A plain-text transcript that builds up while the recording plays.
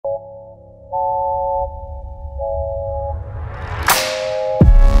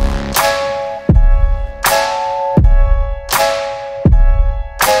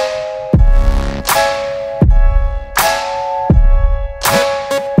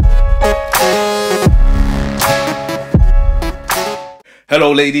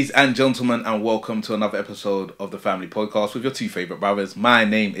Hello, ladies and gentlemen, and welcome to another episode of the Family Podcast with your two favourite brothers. My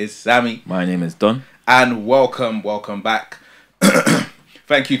name is Sammy. My name is Don. And welcome back.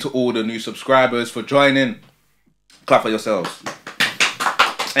 Thank you to all the new subscribers for joining. Clap for yourselves.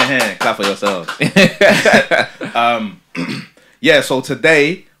 Clap for yourselves. Yeah, so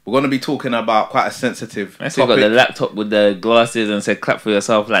today we're going to be talking about quite a sensitive topic. You got the laptop with the glasses and said clap for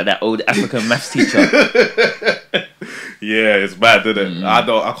yourself like that old African maths teacher. Yeah, it's bad, isn't it?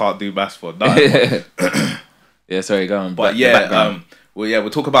 I can't do maths for nothing. Yeah, sorry, go on. But we'll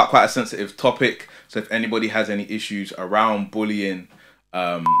talk about quite a sensitive topic. So if anybody has any issues around bullying,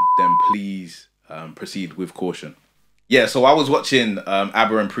 then please proceed with caution. Yeah, so I was watching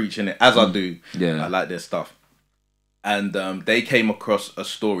Aberrant preaching it, as I do. Yeah. I like their stuff. And they came across a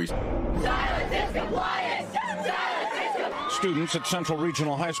story. Students at Central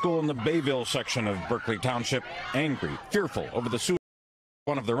Regional High School in the Bayville section of Berkeley Township angry, fearful over the suicide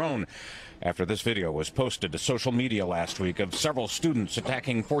of one of their own after this video was posted to social media last week of several students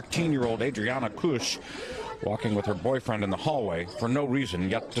attacking 14-year-old Adriana Kuch walking with her boyfriend in the hallway for no reason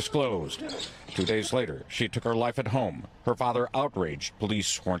yet disclosed. 2 days later, she took her life at home. Her father outraged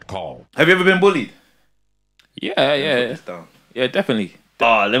police weren't called. Have you ever been bullied? Yeah, definitely.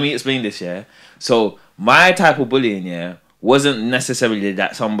 Let me explain this, yeah. So my type of bullying, yeah, wasn't necessarily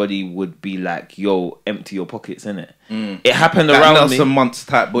that somebody would be like, yo, empty your pockets, innit? It happened around me. Nelson Muntz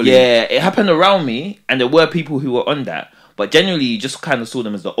type bullying. Yeah, it happened around me, and there were people who were on that. But generally, you just kind of saw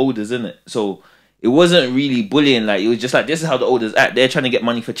them as the olders, innit? So it wasn't really bullying. Like, it was just like, this is how the olders act. They're trying to get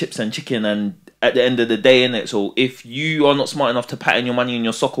money for chips and chicken, and at the end of the day, innit? So if you are not smart enough to pattern your money in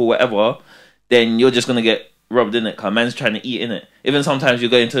your sock or whatever, then you're just going to get rubbed in it, because man's trying to eat in it. Even sometimes you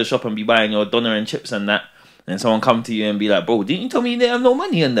go into the shop and be buying your doner and chips and that, and someone come to you and be like, bro, didn't you tell me you didn't have no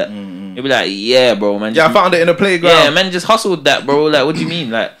money in that? You'll be like, yeah, bro, man. Yeah, I found it in the playground. Yeah, man, just hustled that, bro. Like, what do you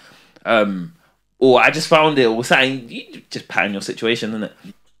mean? Like, or I just found it, or something. You just pattern your situation, innit?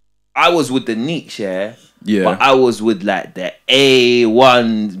 I was with the niche, yeah. But I was with like the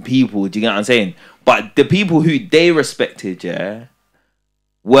A1 people. Do you get what I'm saying? But the people who they respected, yeah,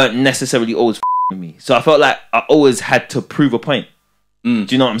 weren't necessarily always with me. So I felt like I always had to prove a point. Do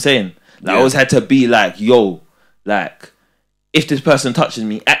you know what I'm saying? Like, I always had to be like, yo, like, if this person touches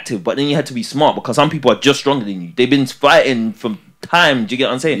me, active. But then you had to be smart, because some people are just stronger than you. They've been fighting from time. Do you get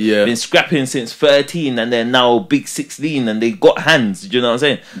what I'm saying? Yeah. Been scrapping since 13, and they're now big 16, and they got hands. Do you know what I'm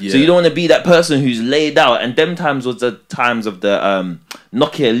saying? Yeah. So you don't want to be that person who's laid out. And them times was the times of the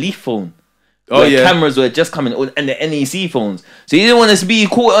Nokia Leaf phone. Cameras were just coming, and the NEC phones. So you didn't want to be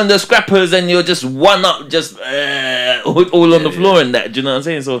caught on the scrappers and you're just one up, just all on the floor and that. Do you know what I'm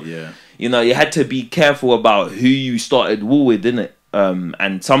saying? So, you know, you had to be careful about who you started war with, didn't it?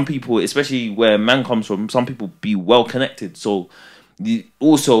 And some people, especially where man comes from, some people be well connected. So you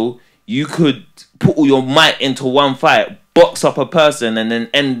could put all your might into one fight, box up a person, and then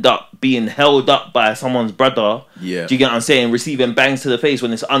end up being held up by someone's brother. Yeah. Do you get what I'm saying? Receiving bangs to the face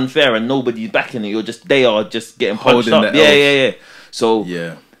when it's unfair and nobody's backing it. They are just getting punched up. Yeah. So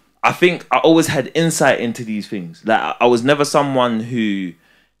I think I always had insight into these things. Like, I was never someone who,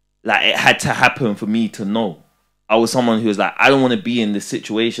 like, it had to happen for me to know. I was someone who was like, I don't want to be in this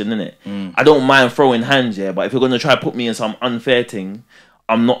situation, innit? I don't mind throwing hands, yeah, but if you're going to try to put me in some unfair thing,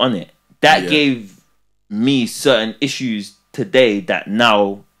 I'm not on it. That gave me certain issues today that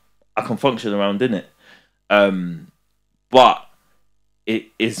now I can function around, innit? But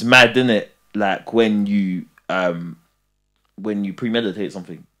it's mad, innit? Like, when you premeditate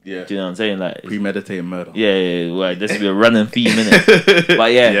something. Yeah. Do you know what I'm saying? Like, premeditated murder. Yeah, well, this would be a running theme, innit?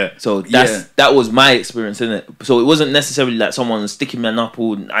 But so that was my experience, innit? So it wasn't necessarily like someone sticking me up,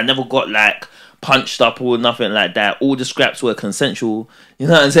 or I never got like punched up or nothing like that. All the scraps were consensual. You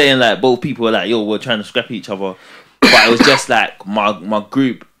know what I'm saying? Like, both people were like, yo, we're trying to scrap each other. But it was just like my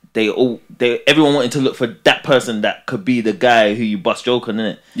group, everyone wanted to look for that person that could be the guy who you bust joke on,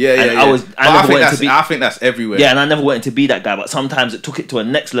 innit? I think that's everywhere. Yeah, and I never wanted to be that guy, but sometimes it took it to a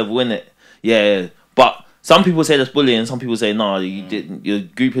next level, innit? Yeah. But some people say that's bullying, some people say, no, you didn't. Your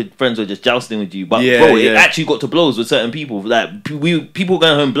group of friends were just jousting with you. But it actually got to blows with certain people. Like, people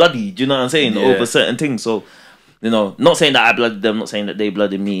going home bloody, do you know what I'm saying? Over certain things. So, you know, not saying that I blooded them, not saying that they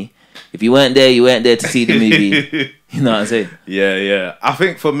blooded me. If you weren't there, you weren't there to see the movie. You know what I'm saying? Yeah. I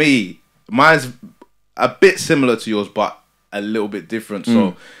think for me, mine's a bit similar to yours, but a little bit different.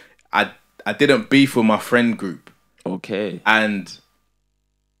 So I didn't beef with my friend group. Okay. And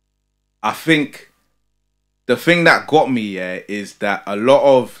I think the thing that got me, is that a lot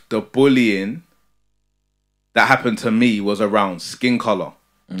of the bullying that happened to me was around skin color.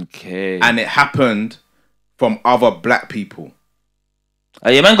 Okay. And it happened from other black people.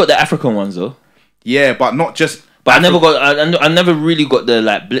 Yeah, man got the African ones though. Yeah, but not just. But I never really got the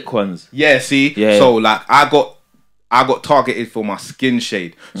like blick ones. Yeah, see. Yeah. So like I got targeted for my skin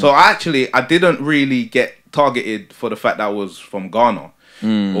shade. So I didn't really get targeted for the fact that I was from Ghana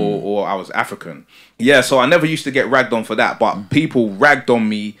or I was African. Yeah, so I never used to get ragged on for that, but people ragged on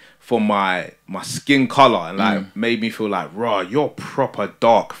me for my skin color and like made me feel like, raw, you're proper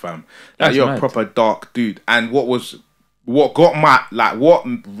dark, fam. Like, you're a proper dark dude. And what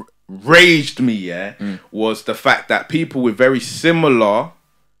raged me, was the fact that people with very similar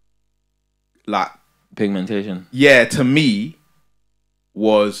like pigmentation, to me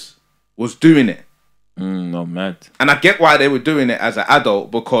was doing it. No, mad. And I get why they were doing it as an adult,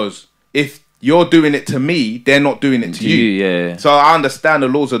 because if you're doing it to me, they're not doing it to you. Yeah. So I understand the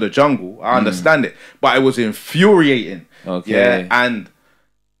laws of the jungle. I understand it, but it was infuriating. Okay. Yeah, and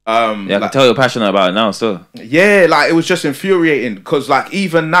I can tell you're passionate about it now. So yeah, like it was just infuriating because like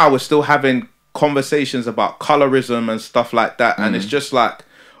even now we're still having conversations about colorism and stuff like that, and it's just like,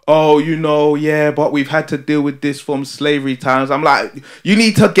 oh, you know, yeah, but we've had to deal with this from slavery times. I'm like, you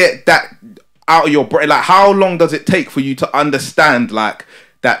need to get that out of your brain. Like, how long does it take for you to understand like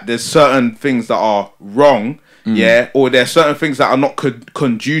that there's certain things that are wrong, or there's certain things that are not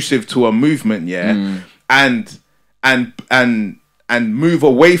conducive to a movement, and move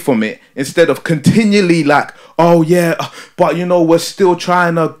away from it instead of continually like, oh yeah, but you know, we're still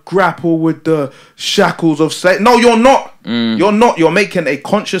trying to grapple with the shackles of slavery. No, you're not. You're not. You're making a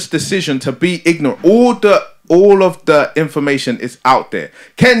conscious decision to be ignorant. All of the information is out there.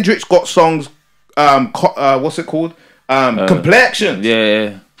 Kendrick's got songs, what's it called? Complexions.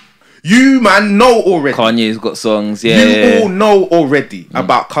 Yeah. You man know already. Kanye's got songs. You all know already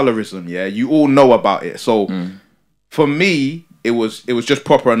about colorism. Yeah, you all know about it. So for me, it was just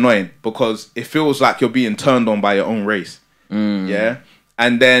proper annoying because it feels like you're being turned on by your own race. Yeah,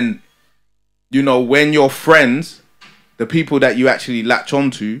 and then you know when your friends, the people that you actually latch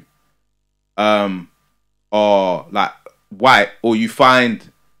onto, are like white, or you find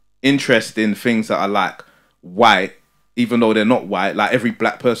interest in things that are like white, even though they're not white. Like every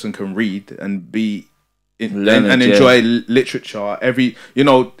black person can read and be and enjoy literature. You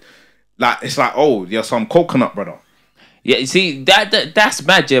know, like it's like, oh, you're some coconut, brother. Yeah, you see that's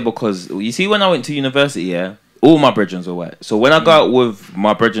mad, yeah, because you see when I went to university, yeah, all my brethren were white. So when I go out with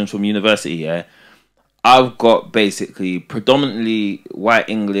my brethren from university, yeah, I've got basically predominantly white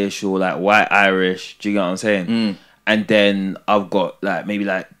English or like white Irish. Do you get what I'm saying? And then I've got like maybe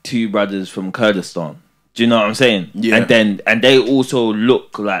like 2 brothers from Kurdistan. Do you know what I'm saying? Yeah. And they also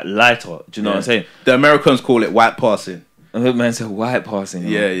look like lighter. Do you know what I'm saying? The Americans call it white passing. Man said white passing.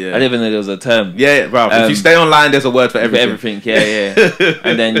 Yeah. I didn't even know there was a term. Yeah, bro. If you stay online, there's a word for everything. For everything, yeah.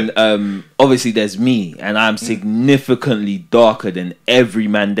 And then obviously there's me, and I'm significantly darker than every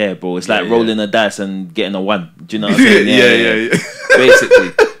man there, bro. It's like rolling a dice and getting a 1. Do you know what I'm saying? Yeah.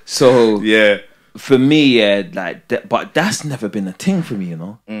 Basically. So yeah. For me, but that's never been a thing for me, you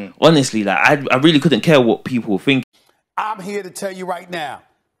know. Honestly, like I really couldn't care what people think. I'm here to tell you right now,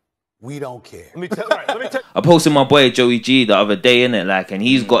 we don't care. Let me tell I posted my boy Joey G the other day, innit, like, and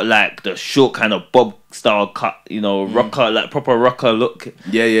he's got like the short kind of bob style cut, you know, rocker, like proper rocker look.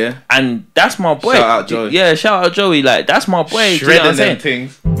 Yeah. And that's my boy. Shout out Joey. Yeah, shout out Joey. Like that's my boy. Shredding them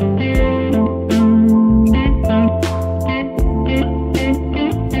things.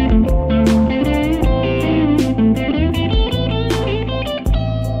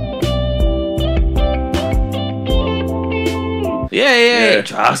 Yeah.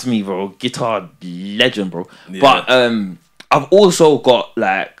 Trust me, bro. Guitar legend, bro. Yeah. But I've also got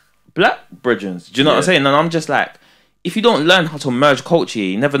like black brethren. Do you know what I'm saying? And I'm just like, if you don't learn how to merge culture,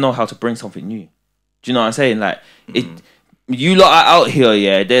 you never know how to bring something new. Do you know what I'm saying? Like you lot are out here,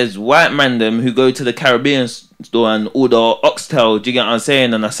 yeah. There's white man them who go to the Caribbean store and order oxtail. Do you get what I'm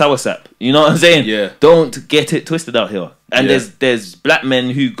saying? And a soursop. You know what I'm saying? Yeah. Don't get it twisted out here. And there's black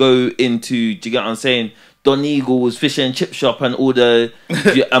men who go into, do you get what I'm saying, Don Eagle's fish and chip shop and order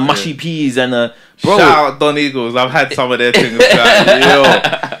a mushy peas and a bro. Shout out Don Eagle's. I've had some of their things. Like,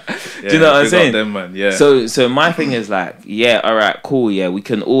 do you know what I'm saying? Them, man. Yeah. So my thing is like, yeah, all right, cool, yeah, we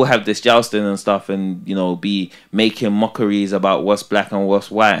can all have this jousting and stuff, and you know, be making mockeries about what's black and what's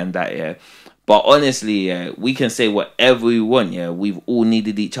white and that, yeah. But honestly, yeah, we can say whatever we want, yeah. We've all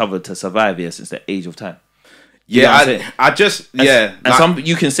needed each other to survive here since the age of time. You I just and some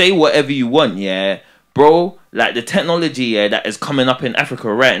you can say whatever you want, yeah. Bro, like the technology that is coming up in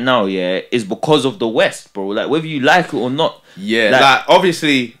Africa right now, is because of the West, bro. Like whether you like it or not. Yeah, like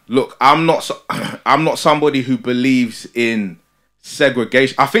obviously, look, I'm not somebody who believes in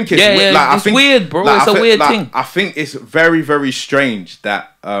segregation. I think it's it's weird, bro. It's a weird thing. I think it's very, very strange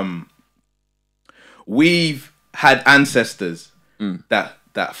that we've had ancestors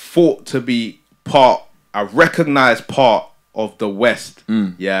that fought to be a recognized part of the West,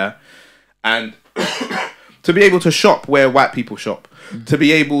 yeah, and to be able to shop where white people shop, to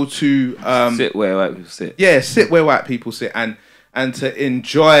be able to sit where white people sit, sit where white people sit, and to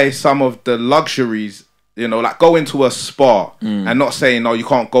enjoy some of the luxuries. You know, like go into a spa and not saying, no, you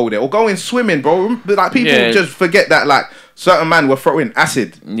can't go there. Or go in swimming, bro. Like, people just forget that, like, certain men were throwing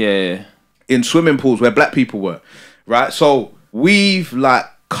acid in swimming pools where black people were, right? So we've, like,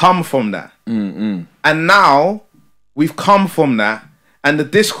 come from that. And now we've come from that. And the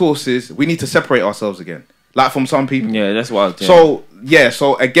discourse is we need to separate ourselves again. Like, from some people. Yeah, that's wild. So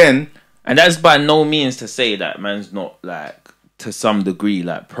again... And that's by no means to say that man's not, like, to some degree,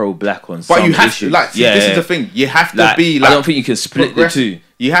 like pro-black on some issues. But you have issues. to, like, this is the thing. You have to be, like, I don't think you can split the two.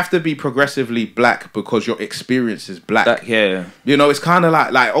 You have to be progressively black because your experience is black. Yeah. You know, it's kind of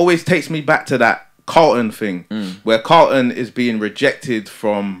like always takes me back to that Carlton thing, where Carlton is being rejected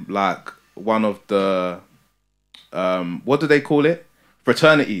from, like, one of the, what do they call it?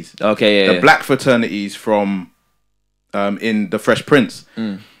 Fraternities. Okay, yeah. The black fraternities from, in The Fresh Prince.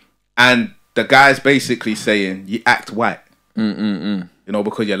 And the guy's basically saying, you act white. You know,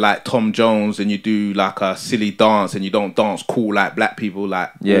 because you're like Tom Jones and you do like a silly dance and you don't dance cool like black people.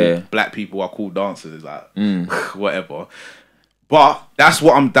 Like, black people are cool dancers, like whatever. But that's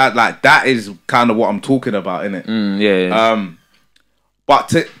what that is kind of what I'm talking about, innit?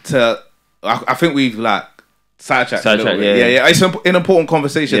 But I think we've like sidetracked a little bit. Yeah. It's an important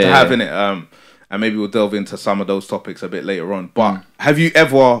conversation to have, innit? And maybe we'll delve into some of those topics a bit later on. But have you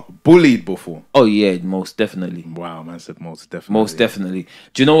ever bullied before? Oh, yeah, most definitely. Wow, man said most definitely. Most definitely.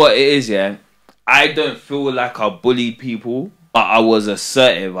 Do you know what it is, yeah? I don't feel like I bullied people, but I was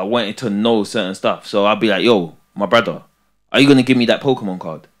assertive. I wanted to know certain stuff. So I'd be like, yo, my brother, are you going to give me that Pokemon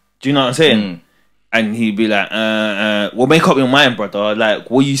card? Do you know what I'm saying? And he'd be like, well, make up your mind, brother. Like,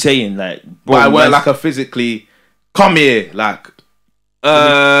 what are you saying? Like, bro, I weren't like a physically, come here, like...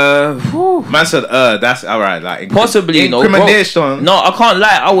 man said that's all right, like possibly incrimination. No, I can't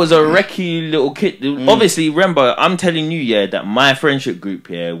lie, I was a wrecky little kid. Obviously, remember, I'm telling you, yeah, that my friendship group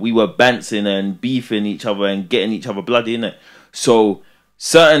here, we were bouncing and beefing each other and getting each other bloody, innit? So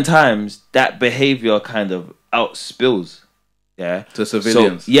certain times that behavior kind of outspills to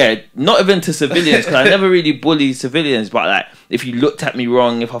civilians. So, not even to civilians, because I never really bullied civilians, but like if you looked at me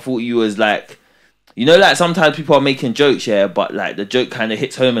wrong, if I thought you was like, you know, like sometimes people are making jokes, but like the joke kind of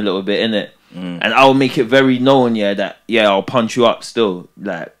hits home a little bit, innit? And I'll make it very known, that I'll punch you up still,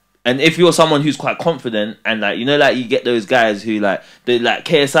 like. And if you're someone who's quite confident and like, you know, like you get those guys who like they like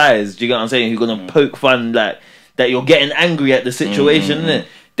KSIs, do you get what I'm saying? Who're gonna poke fun, like that you're getting angry at the situation, innit?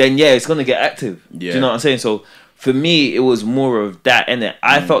 Then it's gonna get active. Do you know what I'm saying? So for me, it was more of that, innit?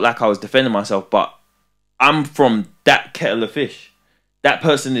 I felt like I was defending myself, but I'm from that kettle of fish. That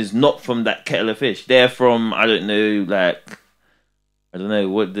person is not from that kettle of fish. They're from, I don't know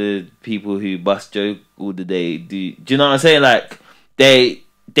what the people who bust joke all the day do. Do you know what I'm saying? Like they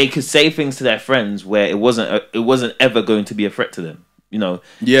could say things to their friends where it wasn't ever going to be a threat to them. You know,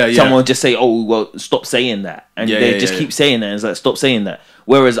 someone would just say, "Oh, well, stop saying that," and they just keep saying that. And it's like, stop saying that.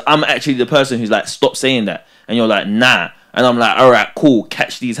 Whereas I'm actually the person who's like, "Stop saying that," and you're like, "Nah," and I'm like, "All right, cool,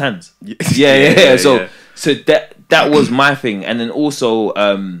 catch these hands." So that was my thing, and then also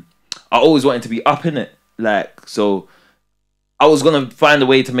I always wanted to be up in it, like, so I was gonna find a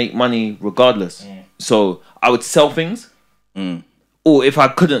way to make money regardless. So I would sell things, or if I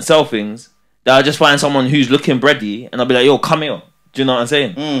couldn't sell things, then I'd just find someone who's looking bready, and I'll be like, "Yo, come here." Do you know what I'm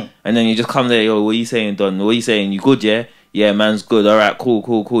saying? And then you just come there, "Yo, what are you saying, Don? What are you saying? You good, yeah? Yeah, man's good. All right, cool.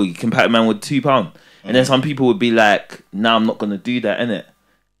 You can pack a man with £2. And then some people would be like, "Nah, I'm not gonna do that, innit?"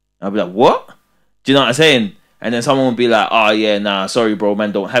 I'll be like, "What?" Do you know what I'm saying? And then someone would be like, "Oh yeah, nah, sorry, bro,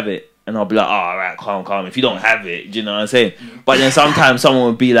 man, don't have it." And I'll be like, "Oh, all right, calm. If you don't have it," do you know what I'm saying? But then sometimes someone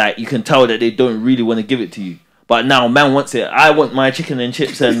would be like, you can tell that they don't really want to give it to you. But now man wants it. I want my chicken and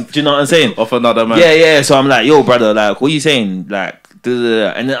chips, and do you know what I'm saying? Off another man. Yeah. So I'm like, "Yo, brother, like, what are you saying?" Like,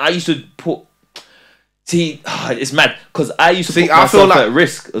 and then I used to put. See, it's mad because I used to put myself at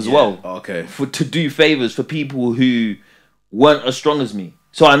risk as well. Okay. To do favors for people who weren't as strong as me.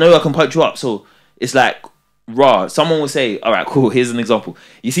 So I know I can punch you up. So it's like, someone will say, "All right, cool. Here's an example.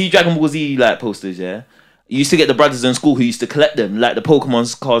 You see Dragon Ball Z like posters, yeah? You used to get the brothers in school who used to collect them, like the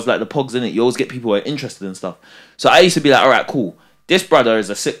Pokemon cards, like the Pogs in it. You always get people who are interested in stuff. So I used to be like, all right, cool. This brother is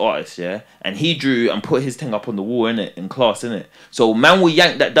a sick artist, yeah? And he drew and put his thing up on the wall, innit? In class, innit? So man will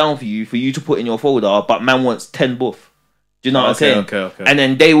yank that down for you to put in your folder, but man wants 10 buff. Do you know what I'm saying? Okay. And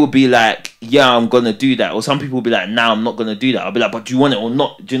then they will be like, yeah, I'm gonna do that. Or some people will be like, nah, I'm not gonna do that. I'll be like, but do you want it or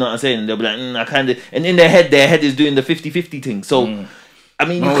not? Do you know what I'm saying? And they'll be like, I kind of. And in their head is doing the 50-50 thing. So, I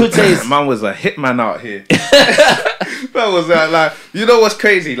mean, you could say man was a hitman out here. That was like, you know what's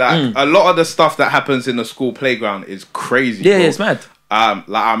crazy? Like a lot of the stuff that happens in the school playground is crazy. Yeah, bro. it's mad.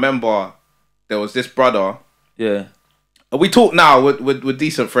 Like I remember there was this brother. Yeah. We talk now. We're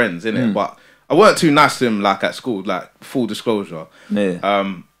decent friends, innit? But I weren't too nice to him like at school, like full disclosure. Yeah.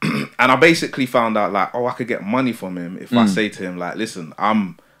 And I basically found out like, I could get money from him if I say to him like, listen,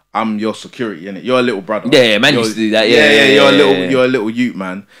 I'm your security, innit? You're a little brother. Yeah, man used to do that. Yeah, you're a little youth,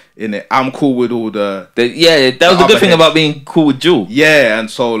 man, innit? I'm cool with all that was the good thing about being cool with Jewel. Yeah, and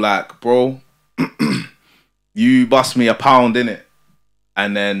so like, bro, you bust me £1, innit?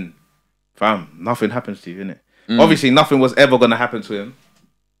 And then, fam, nothing happens to you, innit? Obviously, nothing was ever gonna happen to him.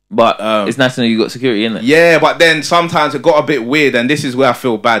 But it's nice to know you got security, innit? Yeah, but then sometimes it got a bit weird, and this is where I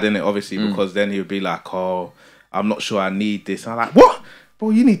feel bad, innit? Obviously, because then he would be like, "Oh, I'm not sure I need this." I'm like, "What, bro?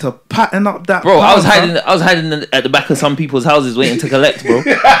 You need to pattern up that." Bro, I was hiding at the back of some people's houses waiting to collect, bro.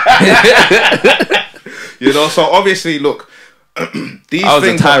 You know, so obviously, look, these I was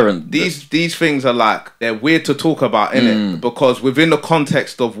things a tyrant. These things are like they're weird to talk about, innit? Because within the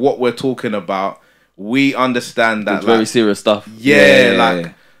context of what we're talking about, we understand that it's very serious stuff.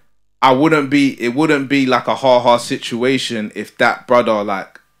 Yeah. It wouldn't be like a hard situation if that brother,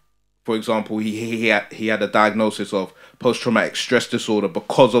 like, for example, he had a diagnosis of post-traumatic stress disorder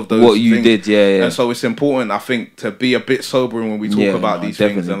because of those what you things. did, yeah. And so it's important, I think, to be a bit sobering when we talk about these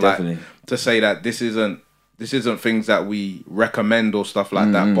things, and like to say that this isn't things that we recommend or stuff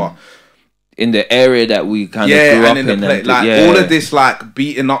like that, but in the area that we kind of grew up in, all of this like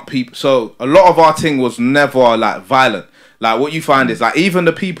beating up people. So a lot of our thing was never like violent. Like what you find is like even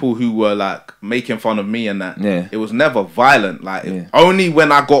the people who were like making fun of me and that, it was never violent. Like only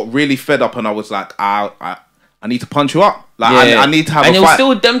when I got really fed up and I was like, I need to punch you up. Like I need to have a fight. And it was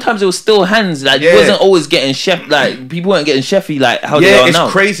still them times. It was still hands. Like it wasn't always getting chef. Like people weren't getting chefy like how they are now.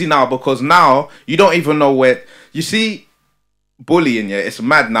 It's crazy now because now you don't even know where you see bullying. Yeah, it's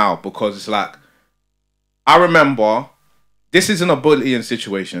mad now because it's like I remember this isn't a bullying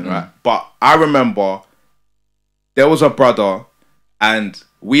situation, right? But I remember. There was a brother, and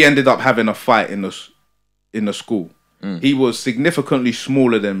we ended up having a fight in the school. He was significantly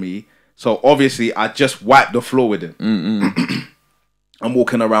smaller than me, so obviously I just wiped the floor with him. I'm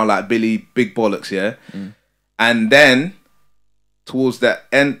walking around like Billy, big bollocks, yeah. And then towards the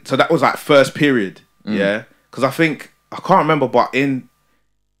end, so that was like first period, yeah. Because I can't remember, but in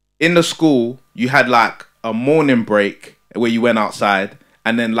the school you had like a morning break where you went outside,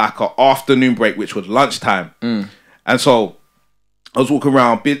 and then like an afternoon break which was lunchtime. And so I was walking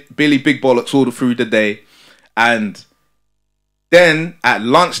around, Billy Big Bollocks all through the day. And then at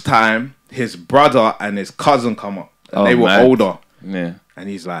lunchtime, his brother and his cousin come up. And they were older. Yeah. And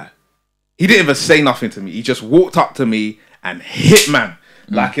he's like, he didn't even say nothing to me. He just walked up to me and hit man,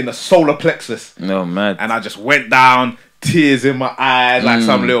 like in the solar plexus. No, mad. And I just went down, tears in my eyes, like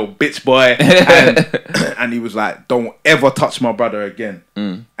some little bitch boy. And he was like, don't ever touch my brother again.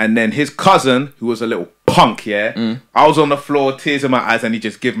 And then his cousin, who was a little punk, I was on the floor, tears in my eyes, and he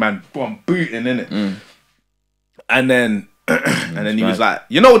just give man one booting, innit? And then he was like,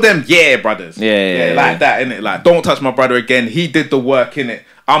 you know them, brothers. Yeah, like that, innit? Like, don't touch my brother again. He did the work, innit?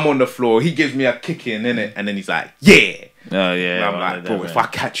 I'm on the floor. He gives me a kick in, innit? And then he's like, yeah. Oh yeah. And I'm like, bro, if I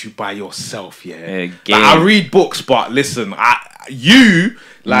catch you by yourself, like, I read books, but listen,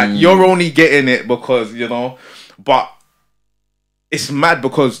 you're only getting it because, you know, but it's mad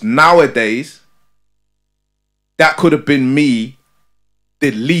because nowadays that could have been me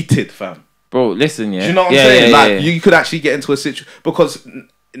deleted, fam. Bro, listen, yeah. Do you know what I'm saying? You could actually get into a situation because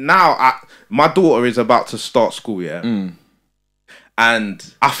now my daughter is about to start school,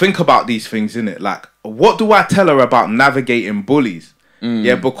 and I think about these things, innit? Like, what do I tell her about navigating bullies?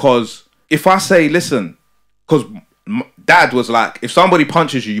 Yeah, because if I say, listen, because dad was like, if somebody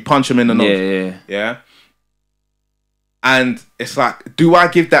punches you, you punch him in the nose. Yeah. And it's like, do I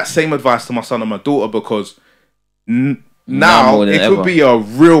give that same advice to my son and my daughter? Because now it could be a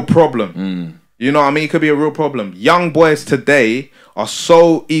real problem. You know what I mean? It could be a real problem. Young boys today are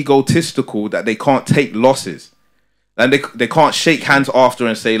so egotistical that they can't take losses. And they can't shake hands after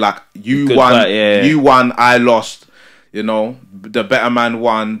and say like, you won, you won, I lost. You know, the better man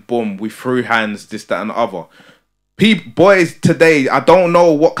won. Boom, we threw hands, this, that, and the other. Boys today, I don't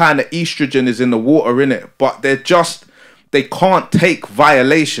know what kind of estrogen is in the water in it, but they can't take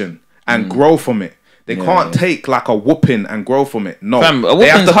violation and grow from it. They can't take like a whooping and grow from it. No, Fam, a they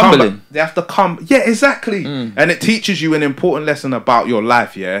have to whooping's come. They have to come. Yeah, exactly. And it teaches you an important lesson about your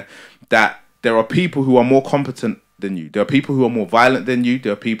life. Yeah, that there are people who are more competent than you. There are people who are more violent than you.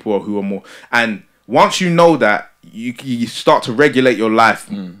 There are people who are more. And once you know that, you start to regulate your life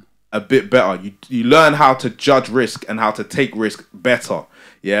a bit better. You learn how to judge risk and how to take risk better.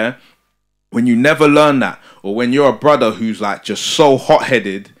 Yeah. When you never learn that, or when you're a brother who's like just so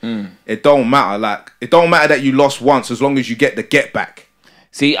hot-headed, it don't matter. Like, it don't matter that you lost once as long as you get the get back.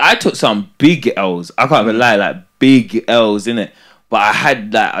 See, I took some big L's. I can't even lie, like big L's, innit? But I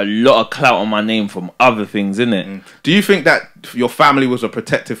had like a lot of clout on my name from other things, innit? Do you think that your family was a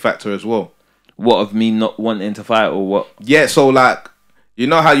protective factor as well? What, of me not wanting to fight or what? Yeah, so like, you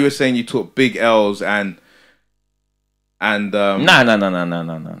know how you were saying you took big L's and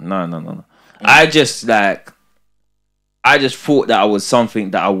No. I just thought that I was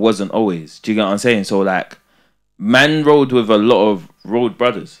something that I wasn't always. Do you get what I'm saying? So like, man rode with a lot of road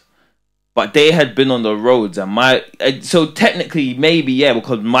brothers, but they had been on the roads, and so technically maybe, yeah,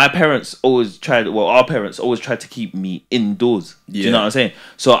 because my parents always tried. Well, our parents always tried to keep me indoors. Do you know what I'm saying?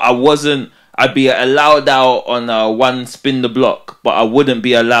 So I'd be allowed out on one spin the block, but I wouldn't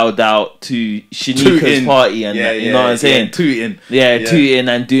be allowed out to Shanika's party and that, you know what I'm saying? Tooting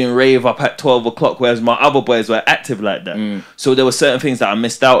and doing rave up at 12 o'clock, whereas my other boys were active like that. So there were certain things that I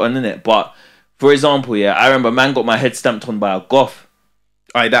missed out on, innit? But for example, I remember man got my head stamped on by a goth.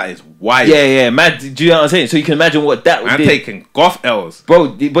 Aye, that is wild. Yeah, mad. Do you know what I'm saying? So you can imagine what that would do. I'm taking goth L's.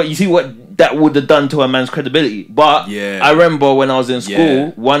 Bro, but you see what that would have done to a man's credibility. But I remember when I was in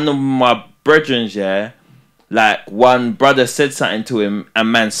school, one of my brethren, like one brother said something to him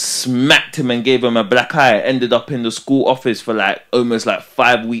and man smacked him and gave him a black eye. Ended up in the school office for like almost like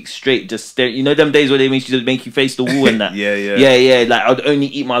 5 weeks straight, just staring. You know them days where they make you face the wall and that. Yeah. Like I'd only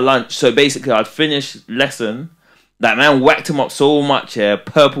eat my lunch, so basically I'd finish lesson. That man whacked him up so much,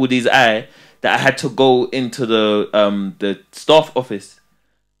 purpled his eye, that I had to go into the staff office.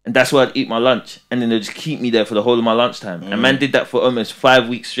 And that's where I'd eat my lunch. And then they'd just keep me there for the whole of my lunchtime. And man did that for almost 5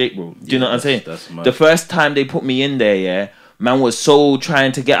 weeks straight, bro. Do you know what I'm saying? The first time they put me in there, man was so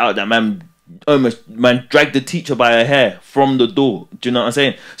trying to get out that man dragged the teacher by her hair from the door. Do you know what I'm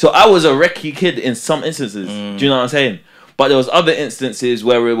saying? So I was a wrecky kid in some instances. Do you know what I'm saying? But there was other instances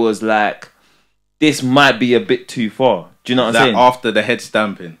where it was like, this might be a bit too far. Do you know what I'm saying? After the head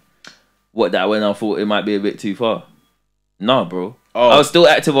stamping. What, that when I thought it might be a bit too far? No, bro. I was still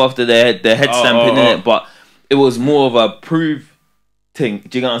active after the head stamping in it, but it was more of a prove thing.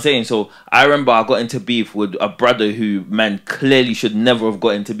 Do you know what I'm saying? So I remember I got into beef with a brother who man clearly should never have got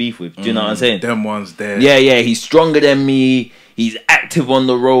into beef with. Do you know what I'm saying? Them ones there. Yeah. He's stronger than me. He's active on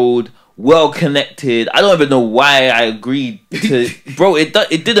the road. Well connected. I don't even know why I agreed to. Bro, it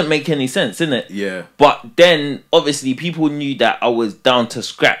didn't make any sense, innit? Yeah. But then obviously people knew that I was down to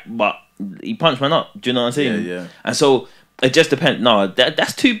scrap, but he punched man up. Do you know what I'm saying? Yeah. And so it just depends. No,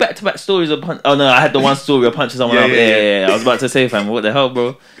 that's two back-to-back stories of punch. Oh no, I had the one story of punching someone up. Yeah. I was about to say, fam, what the hell,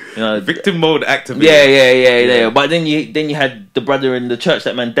 bro? You know, victim mode activated. Yeah. But then you had the brother in the church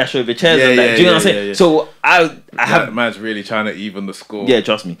that man dash over chairs and that. Do you know what I'm saying? Yeah. So I have man's really trying to even the score. Yeah,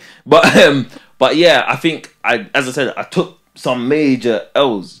 trust me. But yeah, I think as I said, I took some major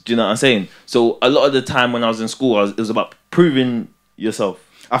L's. Do you know what I'm saying? So a lot of the time when I was in school, it was about proving yourself.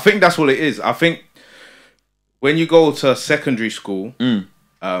 I think that's what it is. I think when you go to secondary school,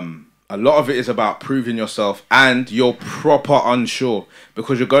 a lot of it is about proving yourself, and you're proper unsure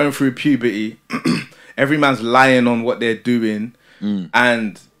because you're going through puberty. Every man's lying on what they're doing,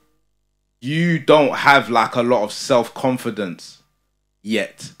 and you don't have like a lot of self-confidence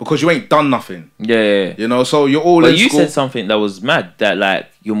yet because you ain't done nothing. Yeah. You know, so you're all in you school. said something that was mad, that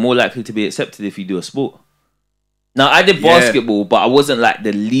like you're more likely to be accepted if you do a sport. Now, I did basketball, but I wasn't like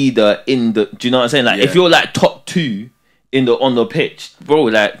the leader in the... Do you know what I'm saying? Like, if you're like top 2 on the pitch, bro,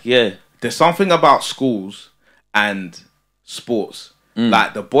 like, There's something about schools and sports.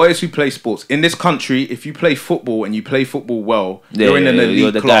 Like, the boys who play sports... In this country, if you play football and you play football well, you're in an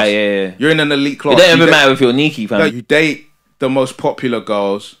elite class. You're in an elite class. It don't even matter if you're Nike, fam. Like, you date the most popular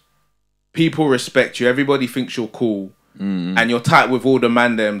girls. People respect you. Everybody thinks you're cool. And you're tight with all the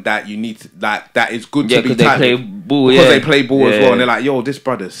man them that you need to, like, that is good to be tight they play with. Ball, because they play ball as well, and they're like, yo, this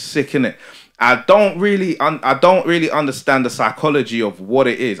brother's sick, innit? I don't really understand the psychology of what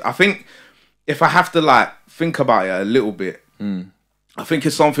it is. I think if I have to like think about it a little bit, I think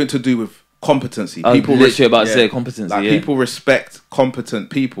it's something to do with competency. People literally about to say competency. Like, people respect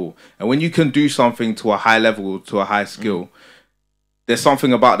competent people, and when you can do something to a high level, to a high skill, there's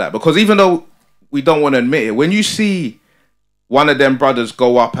something about that. Because even though we don't want to admit it, when you see one of them brothers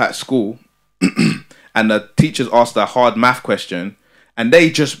go up at school and the teachers asked a hard math question, and they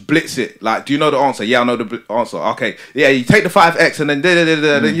just blitz it. Like, do you know the answer? Yeah, I know the answer. Okay, yeah, you take the 5x and then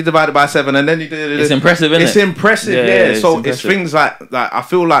then you divide it by 7, and then you It's impressive, isn't it? It's impressive, yeah. So impressive. it's things like I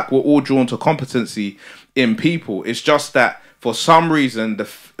feel like we're all drawn to competency in people. It's just that for some reason,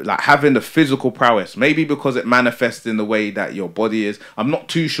 like having the physical prowess, maybe because it manifests in the way that your body is. I'm not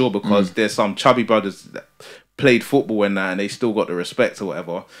too sure, because there's some chubby brothers that played football and that, and they still got the respect or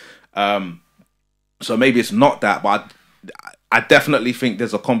whatever. So maybe it's not that, but I definitely think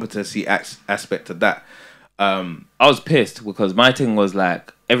there's a competency aspect to that. I was pissed because my thing was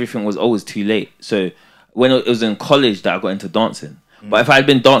like everything was always too late. So when it was in college that I got into dancing. But if I had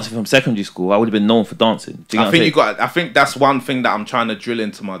been dancing from secondary school, I would have been known for dancing. Do you I think that's one thing that I'm trying to drill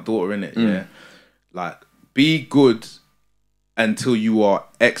into my daughter, innit? Yeah, like be good until you are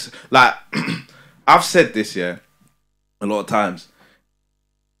like I've said this, yeah, a lot of times.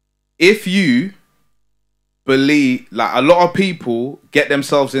 If you believe, like, a lot of people get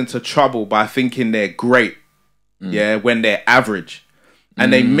themselves into trouble by thinking they're great, yeah, when they're average,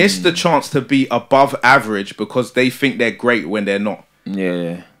 and they miss the chance to be above average because they think they're great when they're not.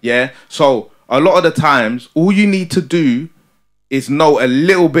 Yeah. So a lot of the times, all you need to do is know a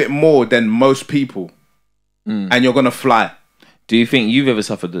little bit more than most people, and you're gonna fly. Do you think you've ever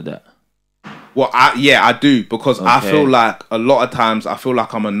suffered with that? Well, I do, because I feel like a lot of times I feel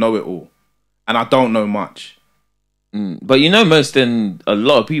like I'm a know-it-all, and I don't know much. But you know most than a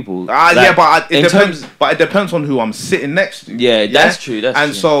lot of people. Yeah, but it depends. But it depends on who I'm sitting next to. Yeah, that's true. That's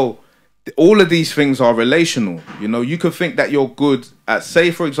true. So all of these things are relational. You know, you could think that you're good at, say,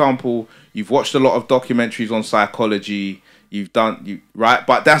 for example, you've watched a lot of documentaries on psychology. Right,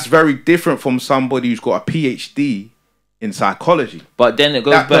 but that's very different from somebody who's got a PhD in psychology. But then it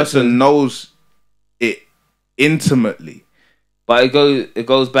goes that person knows it intimately. But it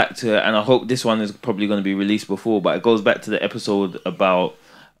goes back to, and I hope this one is probably going to be released before, but it goes back to the episode about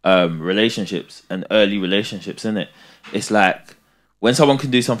relationships and early relationships, isn't it? It's like when someone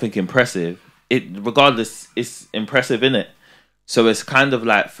can do something impressive, regardless, it's impressive, innit? So it's kind of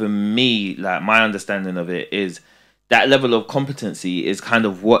like, for me, like my understanding of it is that level of competency is kind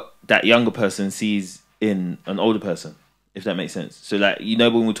of what that younger person sees in an older person, if that makes sense. So like, you know,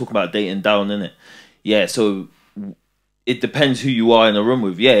 when we talk about dating down, innit? Yeah, so it depends who you are in a room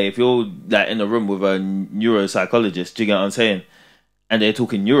with. Yeah, if you're like in a room with a neuropsychologist, do you get what I'm saying? And they're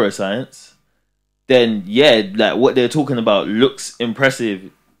talking neuroscience, then yeah, like what they're talking about looks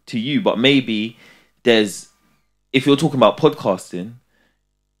impressive to you. But maybe if you're talking about podcasting,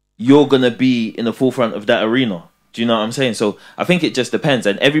 you're going to be in the forefront of that arena. Do you know what I'm saying? So I think it just depends.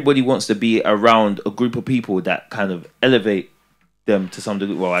 And everybody wants to be around a group of people that kind of elevate them to some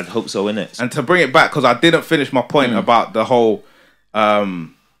degree. Well, I'd hope so, innit? And to bring it back, because I didn't finish my point about the whole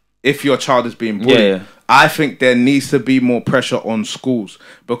if your child is being bullied, I think there needs to be more pressure on schools,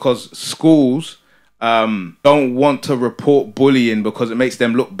 because schools don't want to report bullying because it makes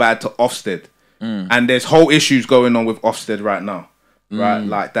them look bad to Ofsted. And there's whole issues going on with Ofsted right now. Right?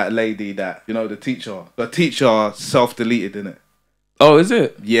 Like that lady that, you know, the teacher self-deleted, innit? Oh, is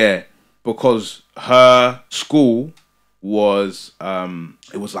it? Yeah, because her school was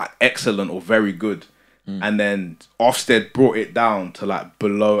it was like excellent or very good, and then Ofsted brought it down to like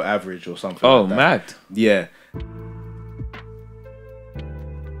below average or something. Oh, like that. mad. Yeah.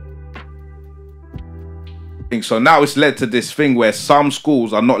 So now it's led to this thing where some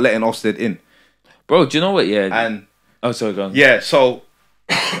schools are not letting Ofsted in. Bro, do you know what? Yeah. And oh, sorry, go on. Yeah, so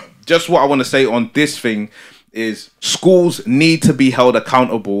just what I want to say on this thing is schools need to be held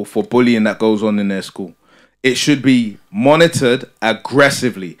accountable for bullying that goes on in their school. It should be monitored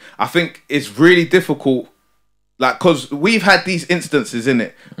aggressively. I think it's really difficult, like, because we've had these instances in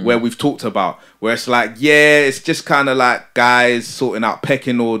it where we've talked about where it's like, yeah, it's just kind of like guys sorting out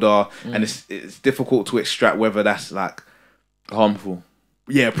pecking order, and it's difficult to extract whether that's like harmful.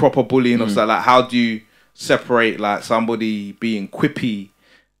 Yeah, proper bullying or something. Like, how do you separate like somebody being quippy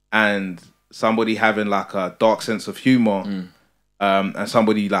and somebody having like a dark sense of humor, and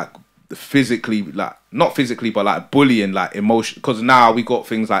somebody like physically, like not physically but like bullying, like emotion, because now we got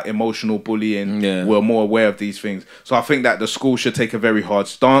things like emotional bullying. We're more aware of these things. So I think that the school should take a very hard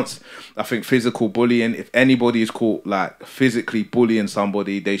stance. I think physical bullying, if anybody is caught like physically bullying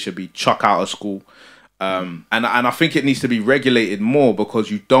somebody, they should be chucked out of school. And I think it needs to be regulated more,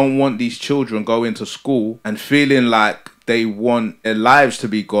 because you don't want these children going to school and feeling like they want their lives to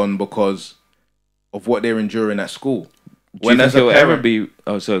be gone because of what they're enduring at school. When there's a parent,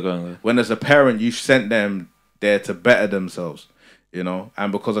 oh, sorry, go on. When as a parent, you sent them there to better themselves. you know,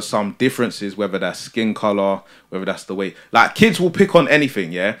 and because of some differences, whether that's skin color, whether that's the way, like kids will pick on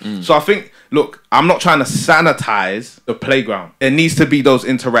anything, yeah. So I think, look, I'm not trying to sanitize the playground. There needs to be those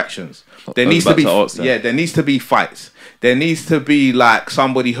interactions. There needs to be, there needs to be fights. There needs to be like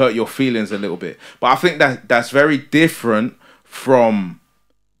somebody hurt your feelings a little bit. But I think that that's very different from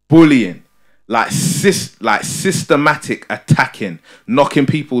bullying. Like systematic attacking, knocking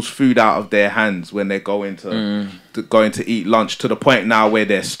people's food out of their hands when they're going to eat lunch, to the point now where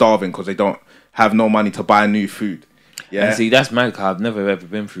they're starving because they don't have no money to buy new food. Yeah, and see, that's mad. I've never ever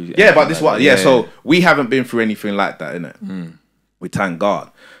been through. Yeah, but this one, so we haven't been through anything like that, innit? We thank God.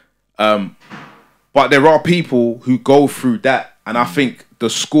 But there are people who go through that, and I think the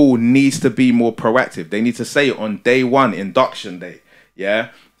school needs to be more proactive. They need to say it on day one, induction day.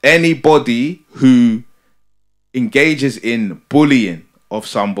 Yeah. Anybody who engages in bullying of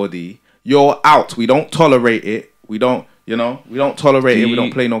somebody, you're out. We don't tolerate it. We don't, you know, we don't tolerate it. We don't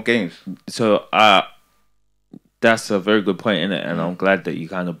play no games. So that's a very good point, innit? And I'm glad that you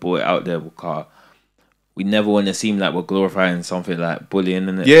kind of brought it out there, because we never want to seem like we're glorifying something like bullying,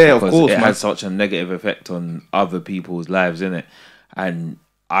 innit? Yeah, because of course. It has such a negative effect on other people's lives, innit? And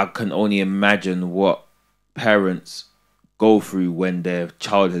I can only imagine what parents go through when their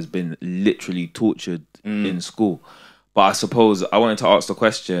child has been literally tortured in school. But I suppose I wanted to ask the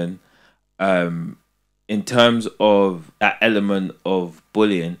question, in terms of that element of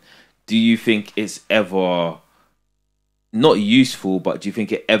bullying, do you think it's ever not useful, but do you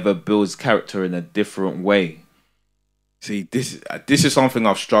think it ever builds character in a different way? See, this is something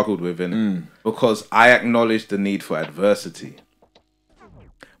I've struggled with, innit? Because I acknowledge the need for adversity,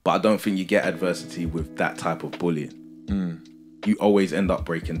 but I don't think you get adversity with that type of bullying. You always end up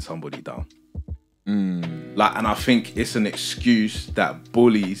breaking somebody down. Like, and I think it's an excuse that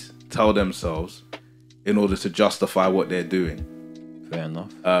bullies tell themselves in order to justify what they're doing. Fair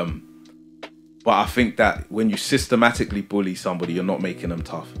enough. But I think that when you systematically bully somebody, you're not making them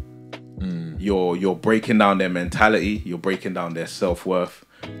tough. You're breaking down their mentality. You're breaking down their self-worth.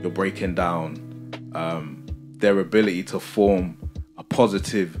 You're breaking down their ability to form a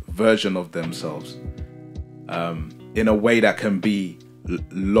positive version of themselves. In a way that can be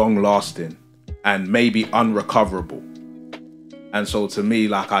long-lasting and maybe unrecoverable. And so to me,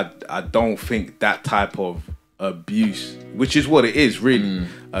 like, I don't think that type of abuse, which is what it is really,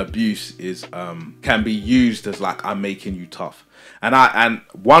 abuse is can be used as like, I'm making you tough. And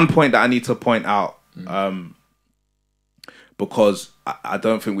one point that I need to point out, because I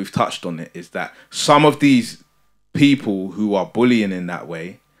don't think we've touched on it, is that some of these people who are bullying in that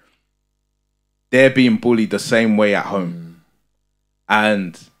way, they're being bullied the same way at home.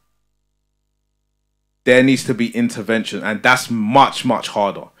 And there needs to be intervention. And that's much, much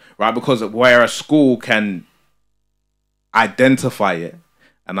harder, right? Because where a school can identify it,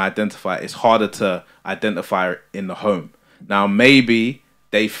 it's harder to identify it in the home. Now, maybe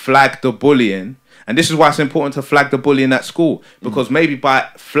they flag the bullying. And this is why it's important to flag the bullying at school. Because maybe by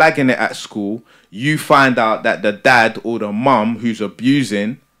flagging it at school, you find out that the dad or the mum who's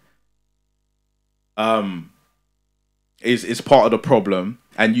abusing is part of the problem,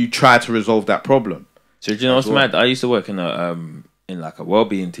 and you try to resolve that problem. So do you know what's mad? I used to work in like a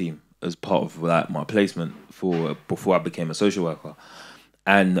wellbeing team as part of like my placement before I became a social worker,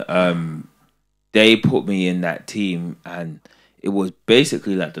 and they put me in that team, and it was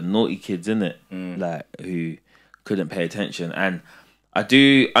basically like the naughty kids, innit? Like, who couldn't pay attention. And I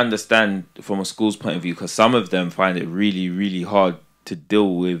do understand from a school's point of view, because some of them find it really, really hard to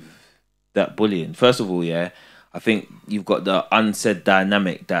deal with that bullying. First of all, yeah, I think you've got the unsaid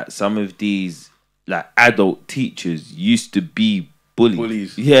dynamic that some of these like adult teachers used to be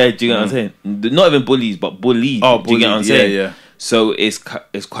bullies. Yeah, do you get what I'm saying? Not even bullies, but bullied. Oh, do you get what I'm saying? Yeah. So it's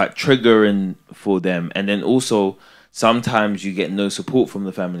quite triggering for them. And then also, sometimes you get no support from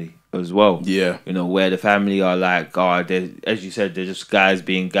the family as well. Yeah. You know, where the family are like, God, as you said, they're just guys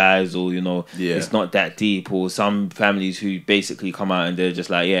being guys, or, you know, it's not that deep. Or some families who basically come out and they're just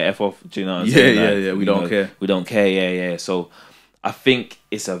like, yeah, F off. Do you know what I'm saying? Yeah, we don't care. We don't care, yeah. So I think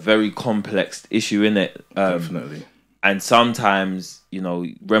it's a very complex issue, innit? Definitely. And sometimes, you know,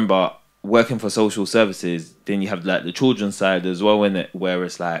 remember, working for social services, then you have like the children's side as well, innit? Where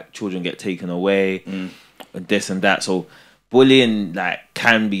it's like children get taken away and this and that. So bullying like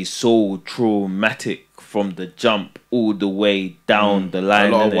can be so traumatic from the jump all the way down the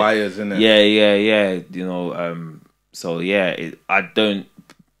line. A lot of wires, innit? Yeah. You know, so yeah, I don't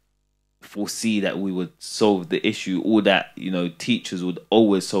foresee that we would solve the issue, or that, you know, teachers would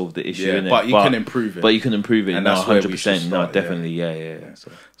always solve the issue. Yeah, but you can improve it. But you can improve it, and no, that's 100%. No, definitely, yeah.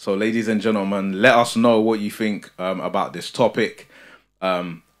 So ladies and gentlemen, let us know what you think about this topic.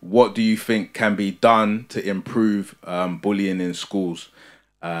 What do you think can be done to improve bullying in schools?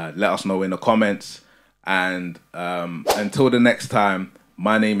 Let us know in the comments. And until the next time,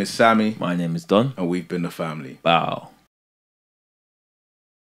 my name is Sammy. My name is Don. And we've been the family. Bow.